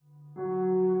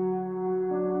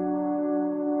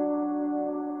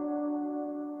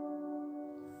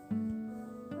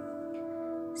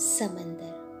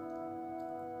समंदर।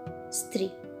 स्त्री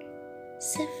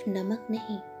सिर्फ नमक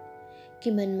नहीं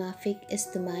कि मनमाफिक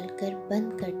इस्तेमाल कर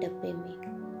बंद कर डब्बे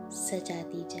में सजा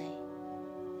दी जाए।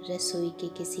 रसोई के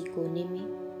किसी कोने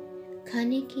में,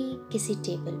 खाने की किसी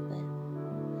टेबल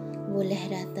पर वो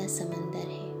लहराता समंदर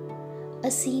है।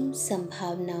 असीम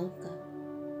संभावनाओं का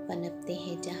पनपते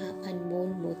हैं जहाँ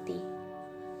अनमोल मोती,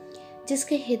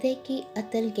 जिसके हृदय की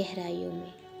अतल गहराइयों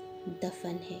में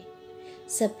दफन है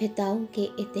सभ्यताओं के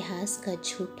इतिहास का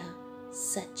झूठा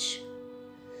सच।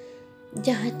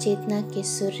 जहाँ चेतना के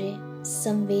सूर्य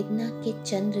संवेदना के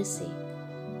चंद्र से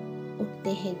उठते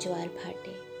हैं ज्वार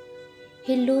भाटे,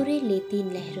 हिल्लोरे लेती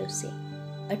लहरों से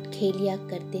अटखेलिया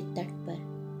करते तट पर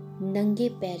नंगे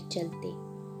पैर चलते।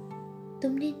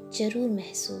 तुमने जरूर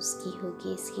महसूस की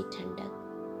होगी इसकी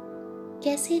ठंडक।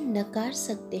 कैसे नकार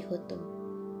सकते हो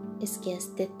तुम इसके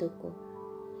अस्तित्व को?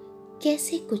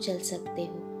 कैसे कुचल सकते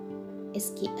हो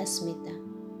इसकी अस्मिता?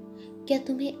 क्या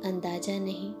तुम्हें अंदाजा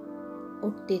नहीं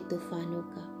उठते तूफानों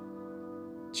का,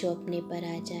 जो अपने पर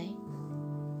आ जाए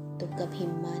तो कभी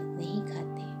मात नहीं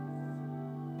खाते।